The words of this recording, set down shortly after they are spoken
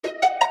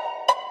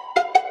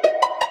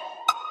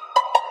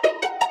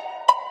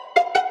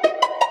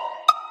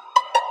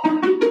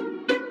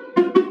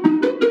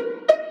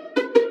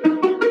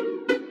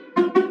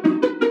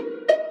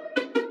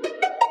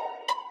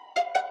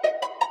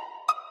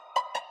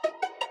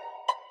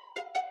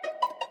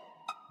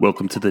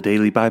Welcome to the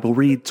Daily Bible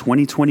Read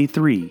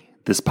 2023.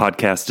 This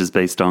podcast is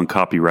based on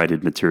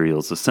copyrighted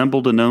materials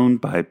assembled and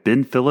owned by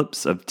Ben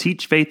Phillips of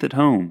Teach Faith at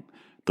Home,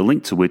 the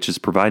link to which is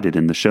provided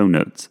in the show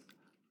notes.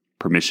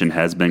 Permission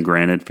has been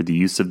granted for the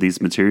use of these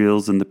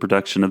materials in the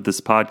production of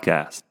this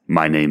podcast.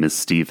 My name is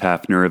Steve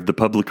Hafner of The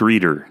Public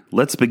Reader.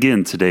 Let's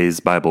begin today's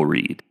Bible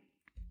Read.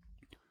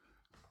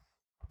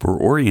 For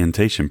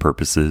orientation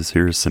purposes,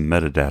 here is some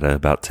metadata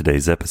about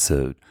today's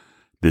episode.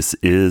 This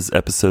is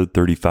episode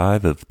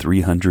 35 of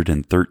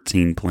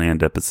 313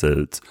 planned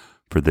episodes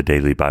for the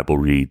Daily Bible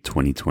Read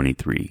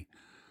 2023.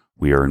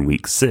 We are in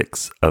week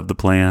 6 of the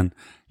plan,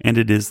 and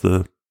it is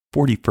the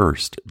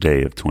 41st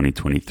day of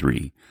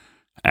 2023.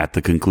 At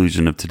the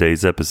conclusion of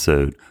today's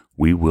episode,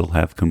 we will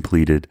have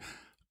completed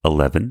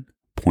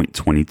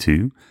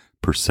 11.22%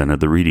 of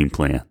the reading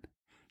plan.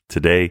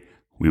 Today,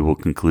 we will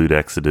conclude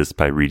Exodus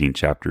by reading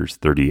chapters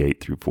 38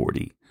 through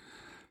 40.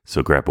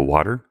 So grab a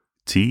water,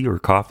 tea, or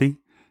coffee,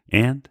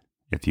 and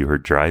if you are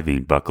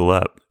driving, buckle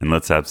up and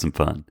let's have some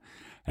fun.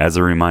 As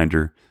a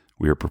reminder,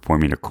 we are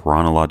performing a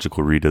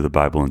chronological read of the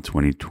Bible in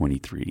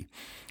 2023,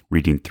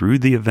 reading through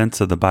the events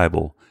of the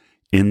Bible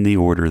in the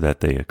order that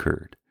they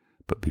occurred.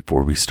 But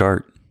before we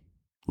start,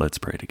 let's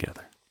pray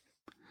together.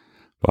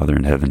 Father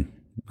in heaven,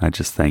 I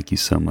just thank you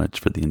so much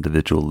for the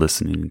individual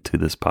listening to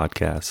this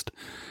podcast,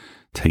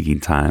 taking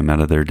time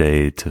out of their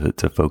day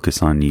to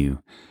focus on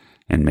you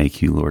and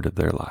make you Lord of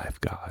their life,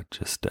 God.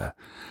 Just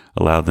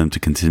allow them to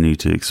continue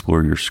to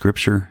explore your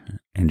scripture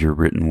and your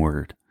written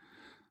word.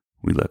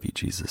 We love you,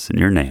 Jesus. In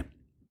your name,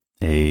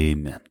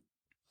 amen.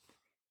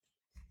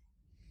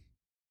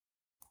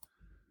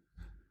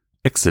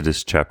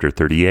 Exodus chapter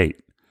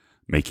 38,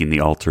 making the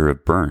altar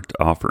of burnt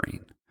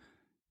offering.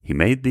 He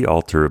made the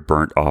altar of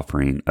burnt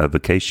offering of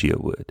acacia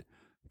wood.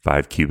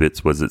 5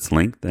 cubits was its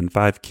length, and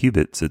 5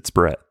 cubits its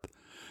breadth.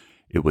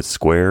 It was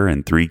square,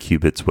 and 3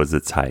 cubits was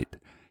its height.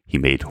 He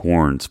made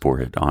horns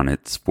for it on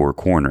its 4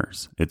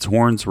 corners. Its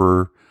horns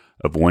were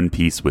of one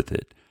piece with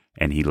it,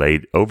 and he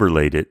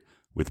overlaid it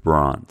with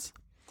bronze.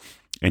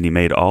 And he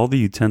made all the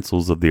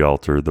utensils of the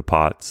altar, the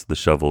pots, the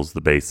shovels, the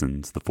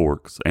basins, the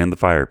forks, and the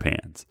fire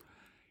pans.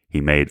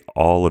 He made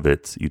all of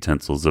its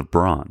utensils of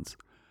bronze.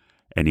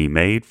 And he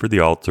made for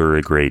the altar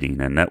a grating,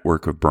 a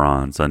network of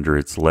bronze under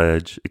its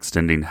ledge,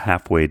 extending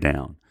halfway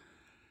down.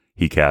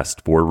 He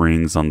cast 4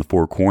 rings on the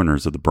 4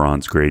 corners of the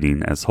bronze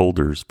grating as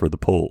holders for the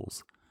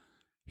poles.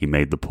 He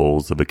made the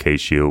poles of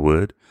acacia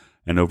wood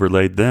and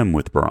overlaid them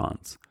with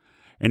bronze.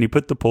 And he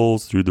put the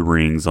poles through the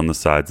rings on the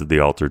sides of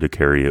the altar to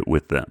carry it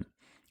with them.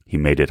 He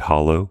made it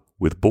hollow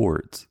with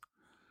boards,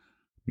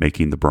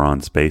 making the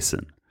bronze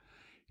basin.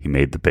 He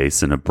made the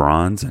basin of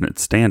bronze and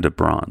its stand of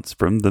bronze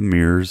from the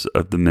mirrors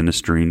of the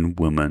ministering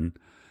women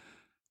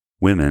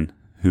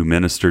who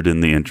ministered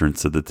in the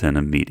entrance of the tent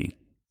of meeting,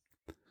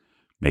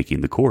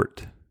 making the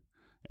court.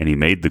 And he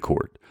made the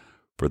court.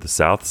 For the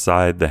south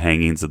side, the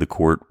hangings of the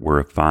court were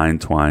of fine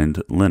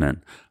twined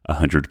linen,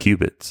 100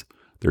 cubits.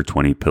 Their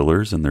 20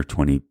 pillars and their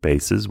 20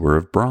 bases were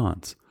of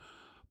bronze.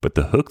 But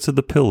the hooks of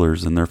the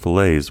pillars and their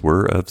fillets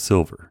were of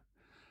silver.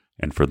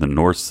 And for the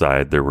north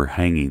side, there were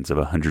hangings of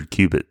 100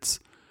 cubits.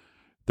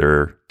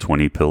 Their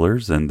 20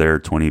 pillars and their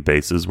 20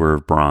 bases were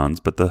of bronze,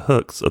 but the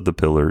hooks of the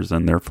pillars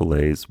and their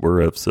fillets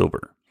were of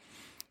silver.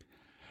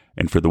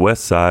 And for the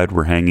west side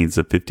were hangings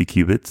of 50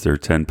 cubits, their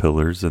 10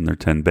 pillars and their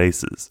 10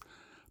 bases.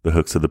 The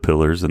hooks of the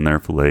pillars and their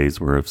fillets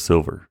were of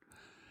silver.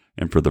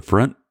 And for the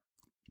front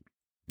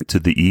to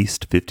the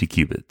east, 50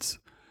 cubits.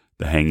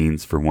 The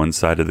hangings for one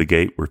side of the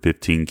gate were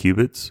 15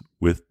 cubits,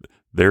 with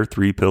their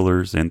 3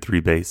 pillars and 3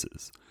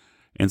 bases.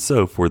 And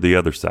so for the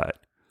other side.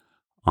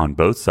 On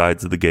both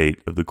sides of the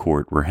gate of the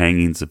court were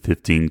hangings of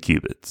 15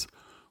 cubits,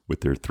 with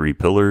their 3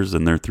 pillars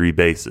and their 3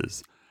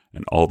 bases.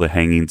 And all the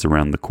hangings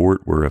around the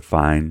court were of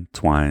fine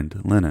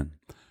twined linen.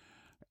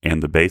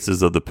 And the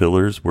bases of the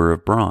pillars were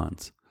of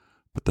bronze.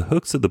 But the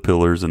hooks of the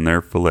pillars and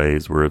their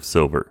fillets were of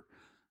silver.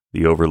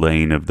 The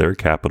overlaying of their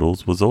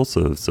capitals was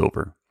also of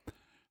silver.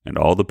 And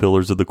all the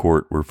pillars of the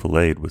court were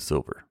filleted with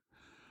silver.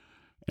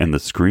 And the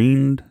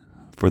screen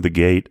for the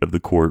gate of the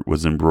court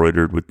was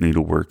embroidered with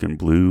needlework in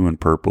blue and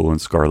purple and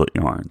scarlet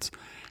yarns,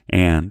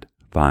 and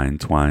fine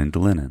twined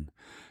linen.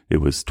 It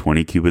was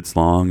 20 cubits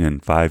long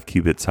and 5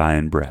 cubits high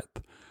in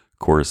breadth,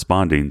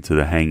 corresponding to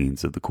the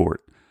hangings of the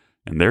court.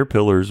 And their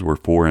pillars were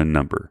 4 in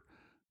number.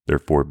 Their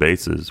 4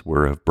 bases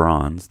were of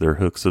bronze, their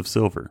hooks of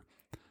silver,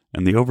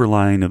 and the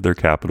overlying of their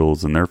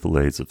capitals and their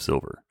fillets of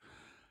silver.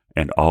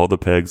 And all the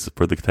pegs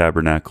for the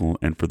tabernacle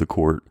and for the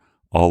court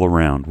all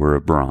around were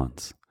of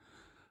bronze.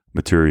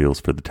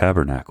 Materials for the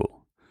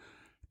tabernacle.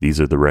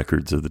 These are the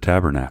records of the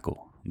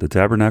tabernacle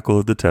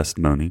of the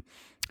testimony,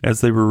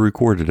 as they were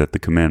recorded at the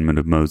commandment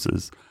of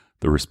Moses,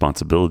 the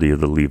responsibility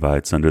of the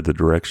Levites under the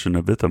direction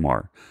of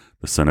Ithamar,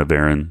 the son of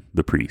Aaron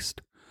the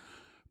priest.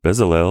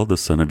 Bezalel, the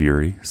son of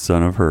Uri,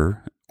 son of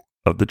Hur,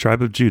 of the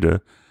tribe of Judah,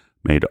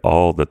 made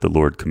all that the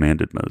Lord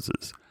commanded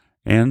Moses.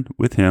 And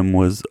with him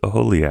was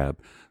Aholiab,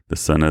 the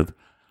son of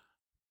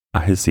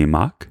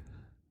Ahisamach,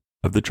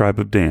 of the tribe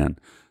of Dan,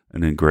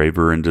 an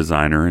engraver and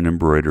designer and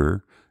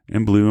embroiderer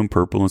and blue and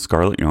purple and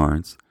scarlet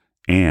yarns,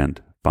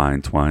 and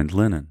fine twined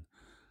linen.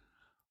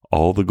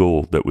 All the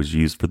gold that was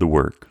used for the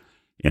work,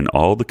 in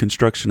all the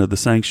construction of the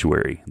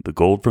sanctuary, the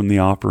gold from the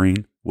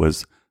offering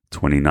was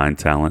 29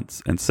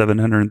 talents and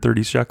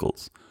 730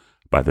 shekels,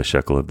 by the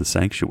shekel of the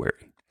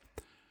sanctuary.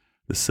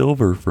 The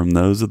silver from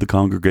those of the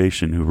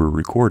congregation who were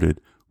recorded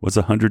was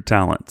 100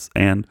 talents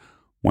and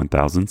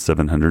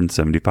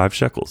 1,775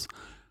 shekels,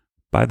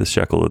 by the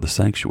shekel of the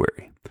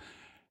sanctuary.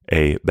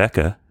 A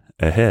bekah,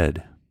 a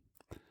head,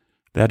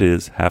 that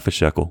is, half a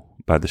shekel,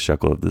 by the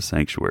shekel of the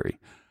sanctuary,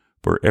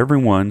 for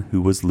everyone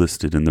who was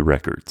listed in the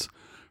records,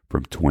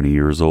 from 20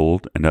 years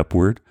old and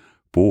upward,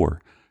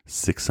 for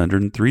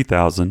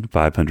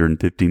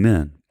 603,550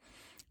 men.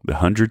 The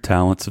 100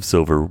 talents of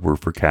silver were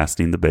for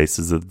casting the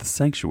bases of the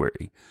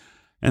sanctuary,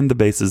 and the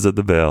bases of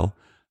the veil,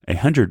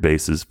 100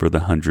 bases for the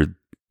 100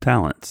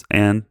 talents,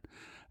 and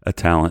a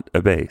talent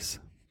a base.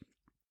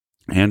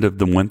 And of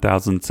the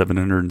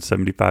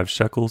 1,775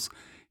 shekels,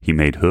 he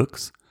made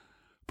hooks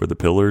for the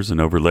pillars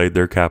and overlaid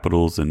their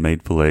capitals and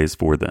made fillets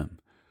for them.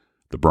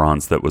 The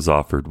bronze that was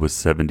offered was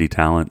 70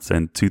 talents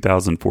and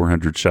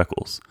 2,400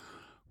 shekels.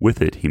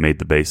 With it he made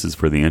the bases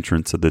for the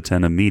entrance of the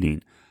tent of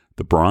meeting,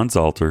 the bronze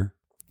altar,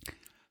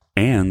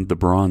 and the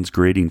bronze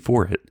grating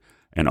for it,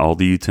 and all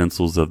the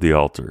utensils of the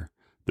altar,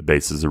 the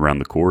bases around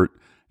the court,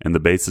 and the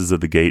bases of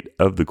the gate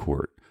of the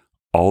court,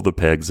 all the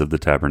pegs of the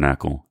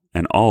tabernacle,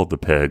 and all the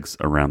pegs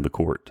around the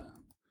court.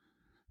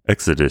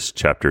 Exodus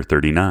chapter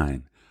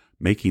 39,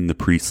 making the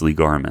priestly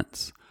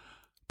garments.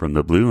 From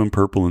the blue and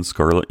purple and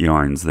scarlet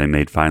yarns they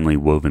made finely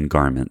woven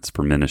garments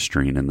for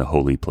ministering in the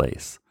holy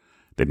place.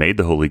 They made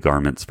the holy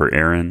garments for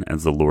Aaron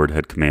as the Lord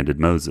had commanded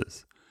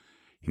Moses.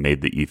 He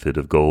made the ephod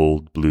of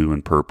gold, blue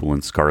and purple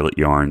and scarlet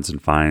yarns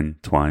and fine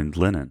twined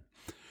linen.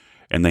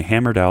 And they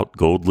hammered out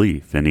gold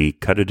leaf, and he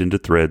cut it into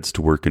threads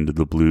to work into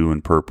the blue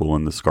and purple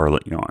and the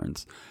scarlet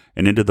yarns,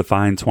 and into the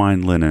fine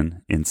twined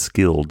linen in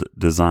skilled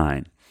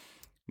design.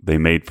 They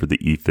made for the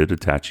ephod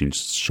attaching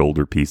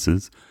shoulder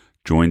pieces,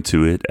 joined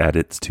to it at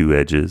its two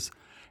edges,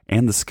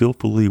 and the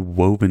skillfully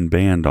woven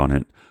band on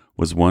it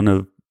was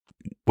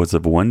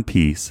of one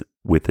piece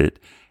with it,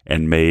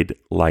 and made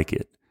like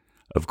it,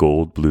 of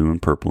gold, blue,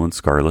 and purple, and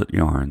scarlet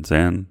yarns,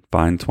 and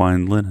fine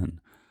twined linen,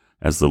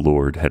 as the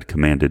Lord had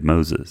commanded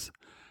Moses.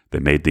 They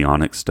made the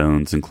onyx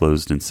stones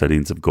enclosed in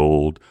settings of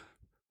gold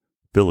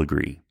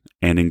filigree,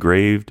 and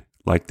engraved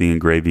like the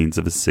engravings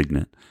of a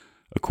signet,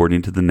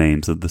 according to the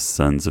names of the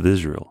sons of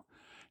Israel.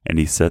 And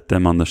he set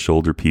them on the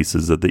shoulder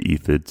pieces of the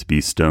ephod to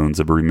be stones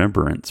of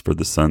remembrance for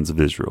the sons of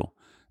Israel,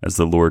 as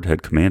the Lord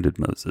had commanded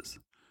Moses.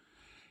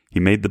 He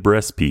made the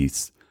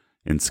breastpiece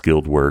in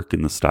skilled work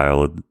in the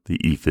style of the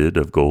ephod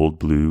of gold,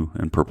 blue,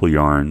 and purple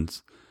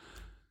yarns,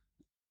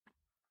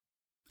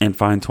 and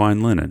fine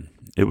twined linen.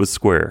 It was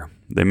square.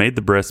 They made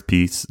the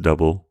breastpiece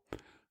double,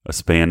 a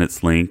span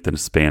its length and a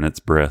span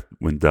its breadth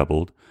when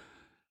doubled,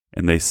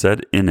 and they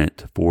set in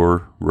it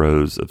 4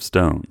 rows of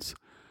stones.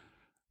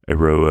 A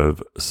row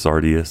of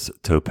sardius,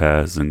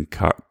 topaz, and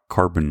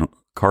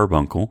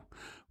carbuncle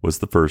was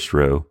the first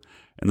row,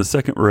 and the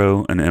second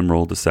row an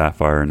emerald, a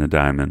sapphire, and a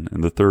diamond,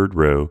 and the third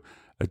row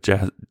a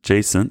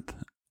jacinth,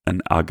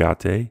 an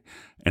agate,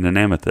 and an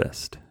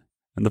amethyst,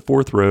 and the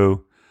fourth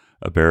row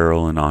a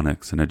beryl, an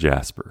onyx, and a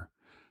jasper.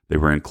 They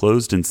were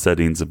enclosed in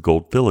settings of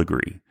gold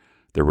filigree.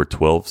 There were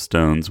 12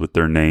 stones with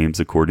their names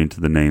according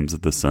to the names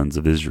of the sons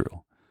of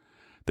Israel.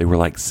 They were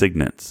like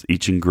signets,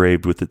 each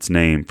engraved with its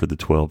name for the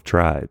 12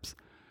 tribes.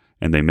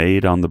 And they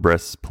made on the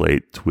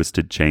breastplate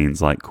twisted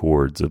chains like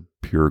cords of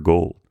pure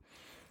gold.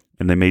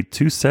 And they made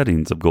 2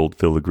 settings of gold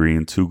filigree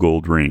and 2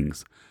 gold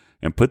rings,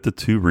 and put the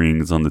 2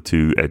 rings on the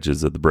 2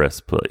 edges of the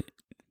breastplate.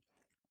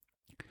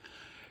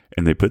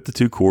 And they put the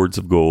 2 cords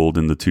of gold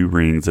in the 2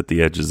 rings at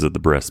the edges of the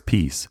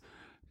breastpiece.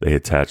 They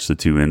attached the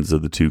 2 ends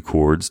of the 2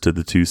 cords to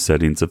the 2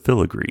 settings of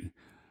filigree.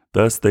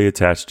 Thus they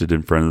attached it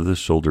in front of the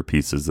shoulder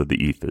pieces of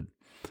the ephod.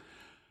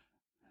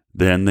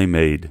 Then they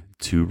made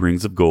 2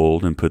 rings of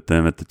gold and put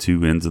them at the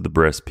 2 ends of the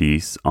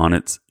breastpiece on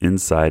its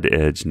inside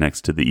edge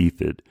next to the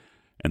ephod.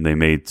 And they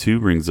made 2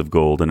 rings of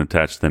gold and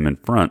attached them in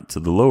front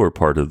to the lower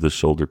part of the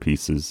shoulder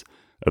pieces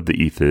of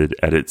the ephod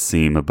at its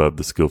seam above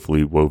the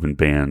skillfully woven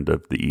band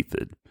of the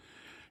ephod.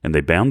 And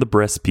they bound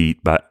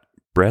the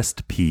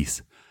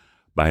breastpiece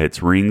by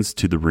its rings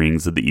to the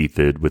rings of the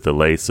ephod with a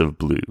lace of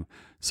blue,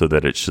 so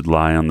that it should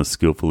lie on the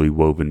skillfully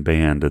woven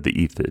band of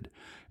the ephod,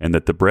 and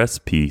that the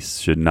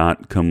breastpiece should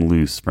not come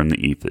loose from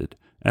the ephod,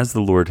 as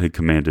the Lord had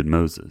commanded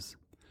Moses.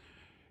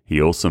 He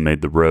also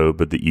made the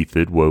robe of the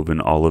ephod woven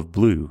olive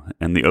blue,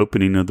 and the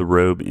opening of the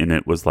robe in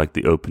it was like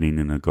the opening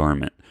in a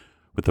garment,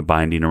 with a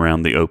binding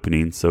around the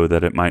opening so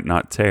that it might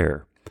not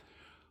tear.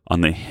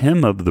 On the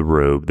hem of the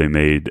robe they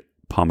made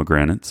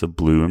pomegranates of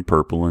blue and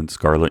purple and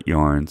scarlet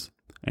yarns,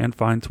 and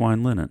fine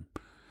twined linen.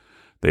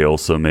 They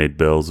also made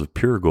bells of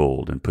pure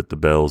gold, and put the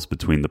bells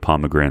between the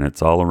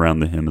pomegranates all around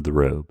the hem of the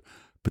robe,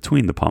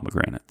 between the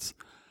pomegranates.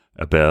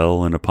 A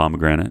bell and a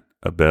pomegranate,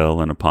 a bell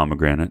and a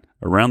pomegranate,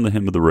 around the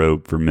hem of the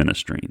robe for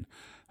ministering,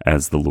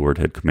 as the Lord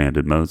had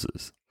commanded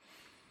Moses.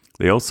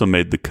 They also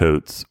made the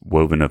coats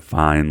woven of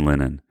fine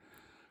linen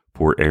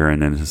for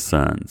Aaron and his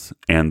sons,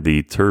 and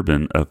the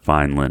turban of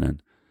fine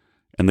linen,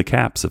 and the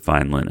caps of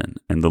fine linen,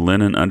 and the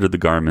linen under the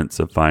garments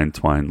of fine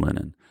twined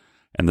linen,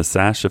 and the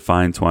sash of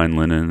fine twined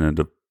linen, and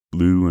of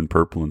blue and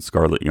purple and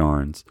scarlet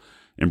yarns,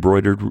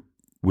 embroidered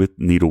with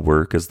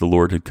needlework as the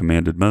Lord had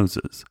commanded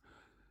Moses.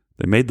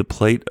 They made the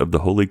plate of the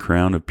holy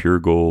crown of pure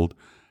gold,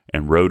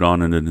 and wrote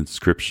on it an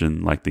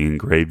inscription like the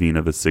engraving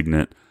of a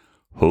signet,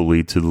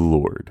 Holy to the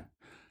Lord.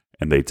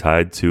 And they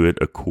tied to it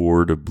a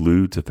cord of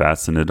blue to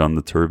fasten it on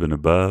the turban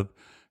above,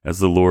 as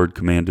the Lord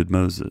commanded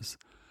Moses.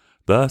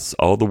 Thus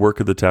all the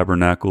work of the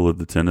tabernacle of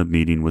the tent of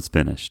meeting was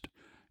finished.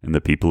 And the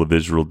people of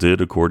Israel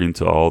did according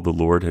to all the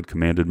Lord had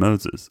commanded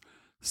Moses.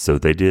 So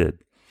they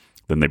did.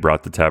 Then they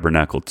brought the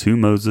tabernacle to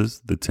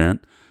Moses, the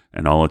tent,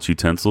 and all its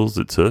utensils,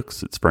 its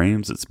hooks, its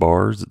frames, its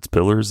bars, its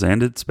pillars,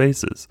 and its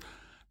bases,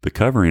 the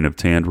covering of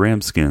tanned ram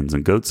skins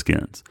and goat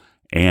skins,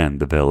 and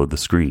the veil of the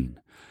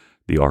screen,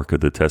 the ark of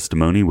the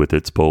testimony with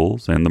its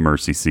poles, and the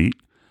mercy seat,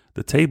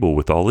 the table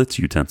with all its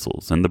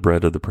utensils, and the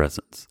bread of the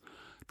presence,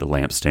 the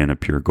lampstand of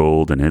pure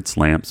gold and its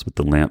lamps with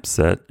the lamp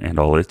set and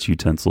all its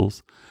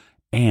utensils,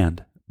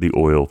 and the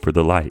oil for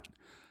the light,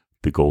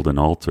 the golden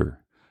altar,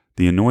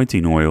 the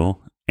anointing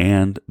oil,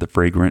 and the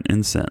fragrant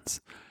incense,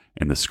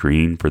 and the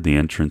screen for the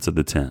entrance of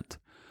the tent,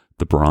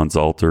 the bronze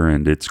altar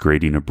and its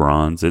grating of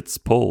bronze, its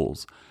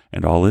poles,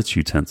 and all its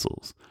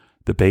utensils,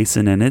 the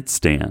basin and its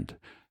stand,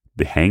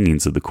 the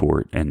hangings of the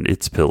court, and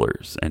its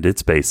pillars, and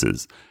its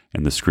bases,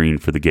 and the screen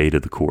for the gate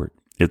of the court,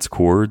 its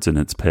cords and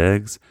its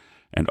pegs,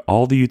 and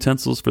all the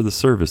utensils for the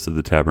service of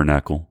the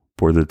tabernacle,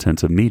 for the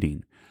tent of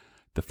meeting,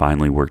 the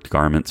finely worked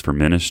garments for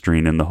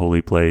ministering in the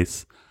holy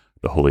place,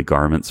 the holy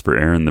garments for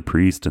Aaron the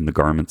priest, and the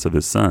garments of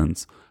his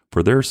sons,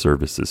 for their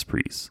service as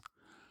priests.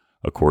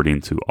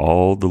 According to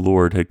all the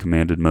Lord had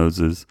commanded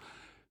Moses,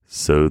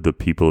 so the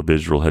people of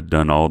Israel had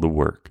done all the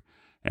work.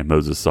 And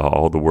Moses saw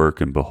all the work,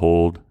 and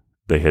behold,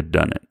 they had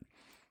done it.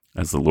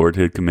 As the Lord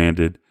had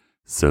commanded,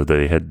 so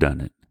they had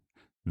done it.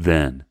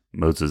 Then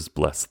Moses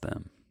blessed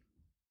them.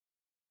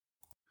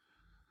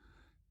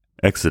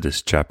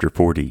 Exodus chapter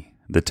 40.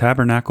 The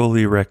tabernacle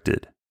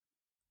erected.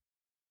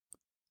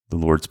 The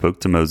Lord spoke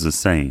to Moses,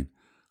 saying,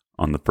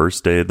 On the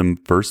first day of the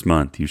first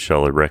month you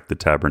shall erect the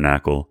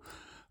tabernacle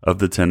of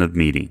the tent of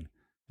meeting,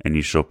 and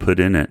you shall put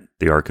in it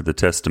the ark of the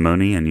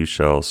testimony, and you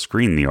shall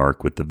screen the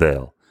ark with the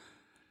veil.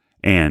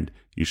 And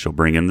you shall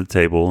bring in the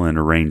table and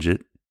arrange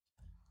it,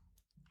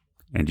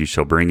 and you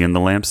shall bring in the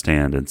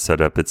lampstand and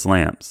set up its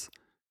lamps,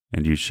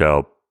 and you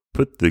shall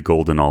put the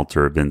golden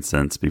altar of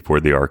incense before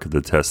the ark of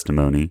the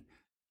testimony,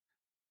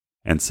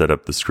 and set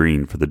up the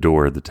screen for the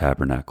door of the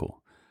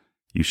tabernacle.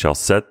 You shall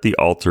set the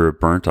altar of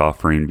burnt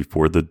offering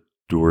before the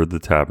door of the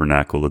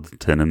tabernacle of the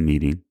tent of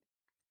meeting,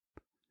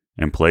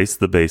 and place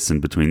the basin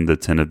between the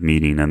tent of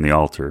meeting and the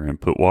altar, and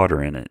put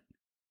water in it.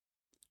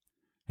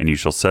 And you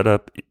shall set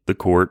up the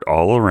court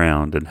all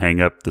around, and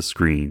hang up the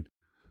screen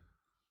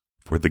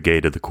for the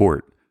gate of the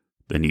court.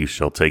 Then you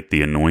shall take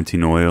the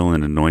anointing oil,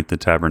 and anoint the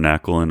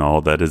tabernacle and all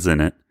that is in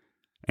it,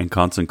 and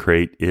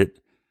consecrate it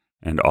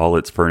and all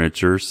its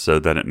furniture, so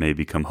that it may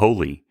become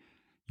holy.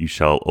 You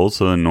shall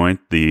also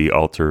anoint the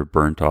altar of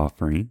burnt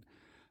offering,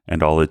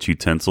 and all its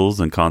utensils,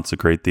 and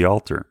consecrate the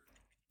altar,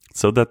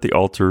 so that the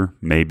altar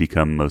may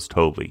become most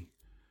holy.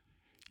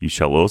 You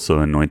shall also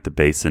anoint the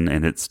basin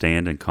and its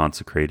stand, and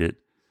consecrate it.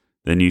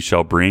 Then you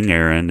shall bring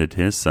Aaron and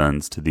his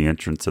sons to the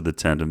entrance of the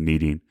tent of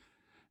meeting,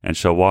 and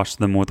shall wash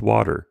them with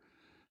water,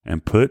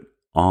 and put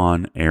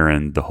on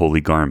Aaron the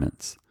holy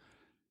garments.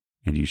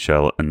 And you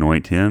shall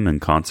anoint him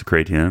and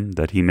consecrate him,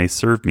 that he may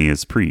serve me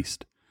as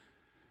priest.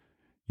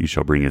 You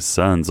shall bring his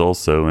sons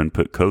also, and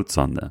put coats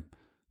on them,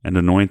 and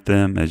anoint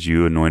them as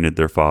you anointed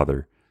their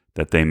father,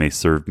 that they may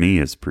serve me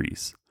as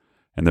priests.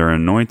 And their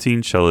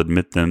anointing shall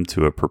admit them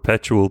to a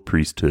perpetual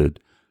priesthood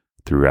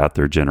throughout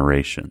their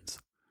generations.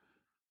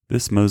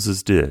 This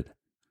Moses did,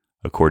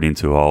 according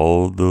to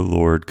all the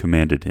Lord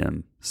commanded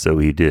him, so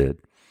he did.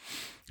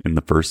 In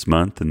the first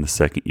month, in the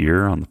second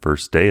year, on the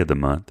first day of the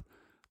month,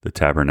 the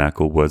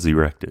tabernacle was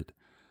erected.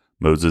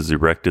 Moses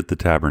erected the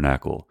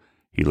tabernacle.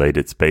 He laid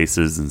its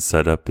bases and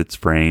set up its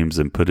frames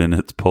and put in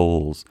its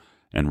poles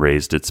and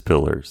raised its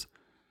pillars.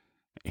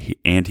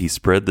 And he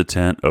spread the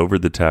tent over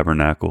the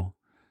tabernacle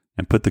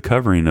and put the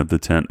covering of the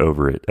tent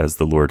over it, as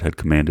the Lord had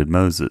commanded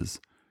Moses.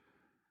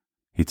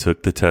 He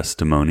took the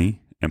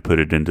testimony and put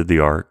it into the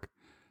ark,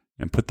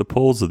 and put the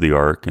poles of the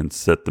ark, and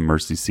set the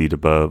mercy seat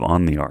above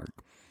on the ark.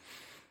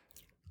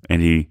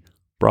 And he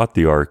brought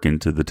the ark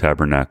into the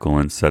tabernacle,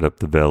 and set up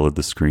the veil of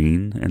the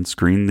screen, and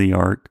screened the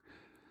ark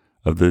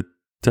of the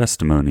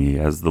testimony,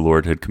 as the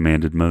Lord had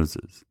commanded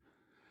Moses.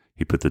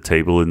 He put the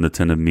table in the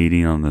tent of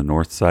meeting on the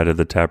north side of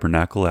the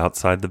tabernacle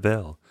outside the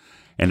veil,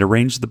 and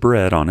arranged the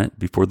bread on it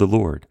before the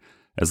Lord,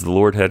 as the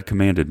Lord had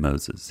commanded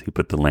Moses. He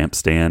put the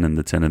lampstand in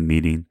the tent of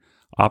meeting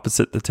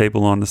opposite the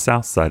table on the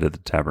south side of the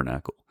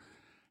tabernacle,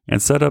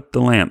 and set up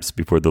the lamps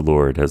before the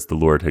Lord, as the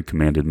Lord had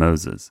commanded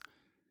Moses.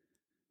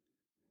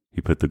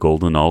 He put the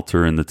golden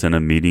altar in the tent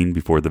of meeting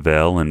before the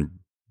veil, and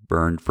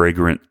burned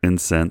fragrant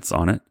incense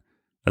on it,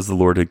 as the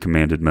Lord had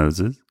commanded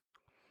Moses.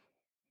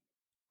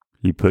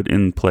 He put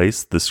in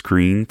place the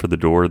screen for the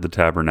door of the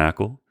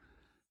tabernacle,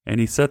 and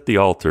he set the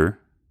altar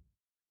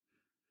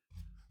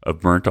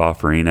of burnt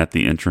offering at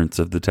the entrance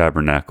of the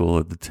tabernacle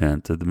of the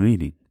tent of the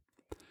meeting,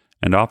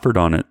 and offered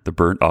on it the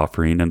burnt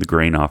offering and the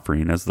grain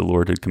offering as the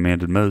Lord had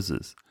commanded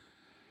Moses.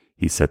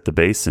 He set the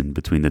basin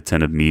between the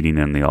tent of meeting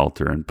and the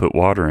altar, and put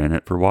water in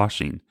it for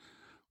washing,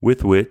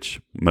 with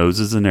which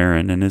Moses and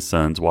Aaron and his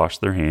sons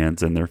washed their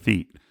hands and their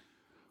feet,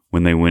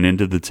 when they went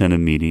into the tent of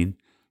meeting,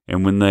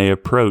 and when they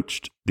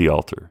approached the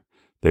altar,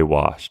 they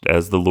washed,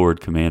 as the Lord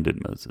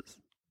commanded Moses.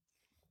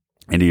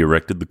 And he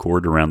erected the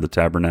court around the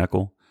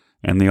tabernacle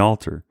and the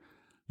altar,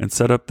 and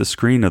set up the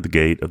screen of the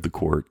gate of the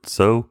court.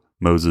 So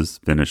Moses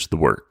finished the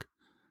work.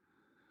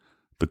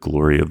 The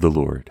glory of the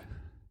Lord.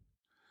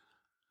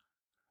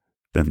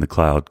 Then the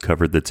cloud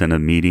covered the tent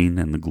of meeting,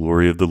 and the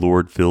glory of the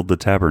Lord filled the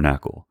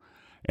tabernacle.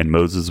 And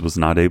Moses was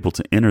not able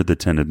to enter the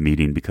tent of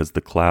meeting because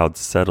the cloud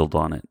settled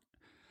on it.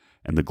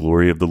 And the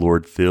glory of the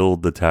Lord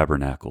filled the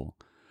tabernacle.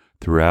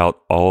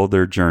 Throughout all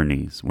their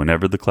journeys,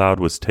 whenever the cloud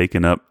was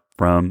taken up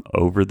from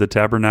over the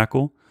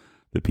tabernacle,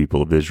 the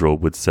people of Israel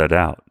would set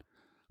out.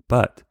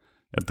 But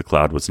if the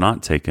cloud was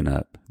not taken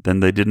up, then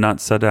they did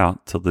not set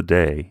out till the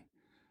day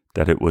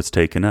that it was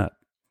taken up.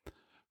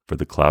 For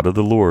the cloud of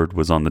the Lord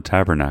was on the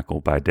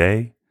tabernacle by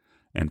day,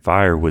 and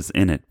fire was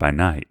in it by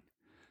night,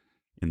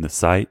 in the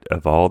sight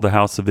of all the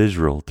house of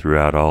Israel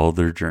throughout all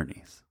their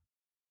journeys.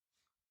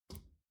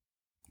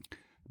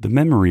 The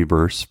memory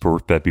verse for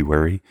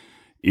February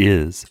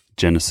is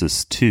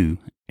Genesis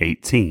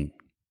 2:18.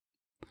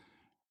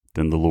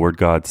 Then the Lord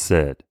God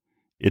said,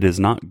 "It is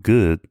not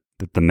good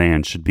that the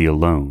man should be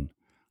alone.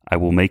 I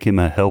will make him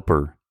a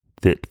helper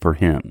fit for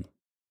him."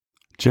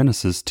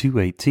 Genesis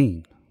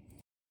 2:18.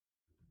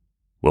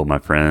 Well, my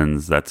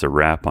friends, that's a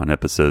wrap on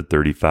episode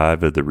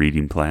 35 of the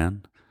Reading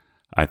Plan.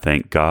 I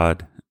thank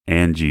God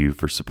and you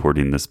for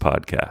supporting this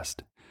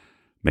podcast.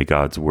 May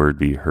God's word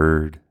be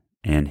heard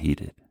and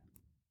heeded.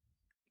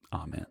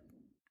 Amen.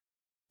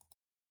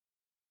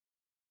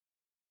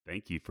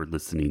 Thank you for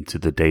listening to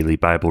the Daily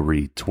Bible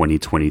Read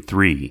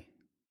 2023.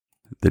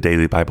 The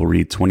Daily Bible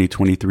Read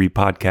 2023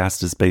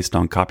 podcast is based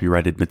on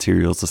copyrighted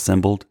materials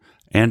assembled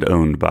and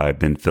owned by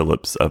Ben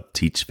Phillips of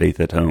Teach Faith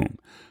at Home,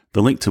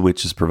 the link to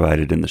which is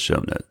provided in the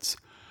show notes.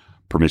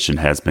 Permission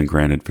has been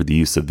granted for the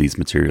use of these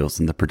materials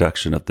in the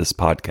production of this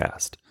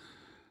podcast.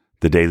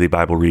 The Daily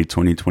Bible Read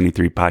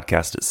 2023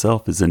 podcast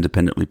itself is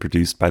independently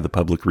produced by the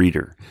Public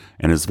Reader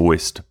and is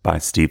voiced by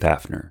Steve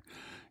Hafner.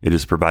 It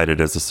is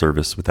provided as a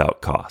service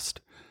without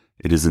cost.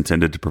 It is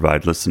intended to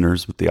provide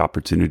listeners with the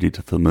opportunity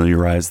to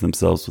familiarize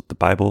themselves with the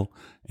Bible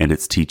and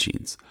its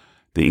teachings.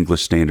 The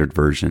English Standard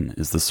Version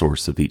is the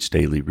source of each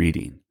daily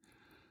reading.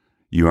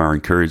 You are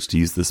encouraged to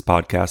use this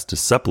podcast to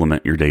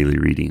supplement your daily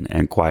reading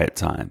and quiet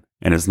time,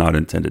 and is not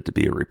intended to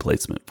be a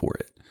replacement for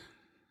it.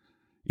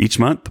 Each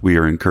month, we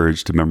are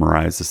encouraged to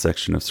memorize a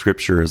section of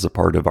Scripture as a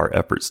part of our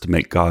efforts to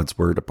make God's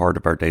Word a part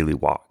of our daily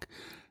walk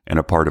and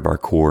a part of our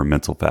core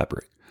mental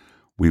fabric.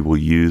 We will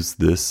use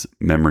this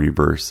memory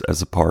verse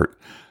as a part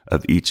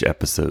of each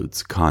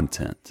episode's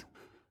content.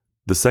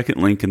 The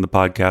second link in the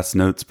podcast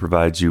notes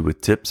provides you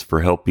with tips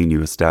for helping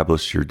you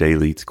establish your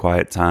daily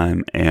quiet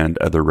time and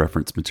other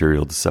reference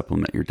material to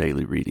supplement your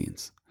daily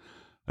readings.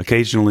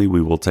 Occasionally,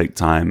 we will take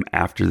time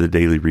after the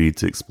daily read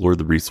to explore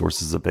the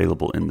resources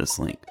available in this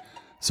link,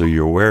 so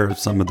you're aware of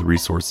some of the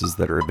resources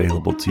that are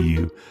available to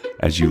you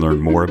as you learn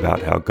more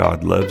about how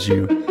God loves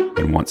you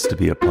and wants to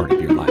be a part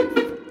of your life.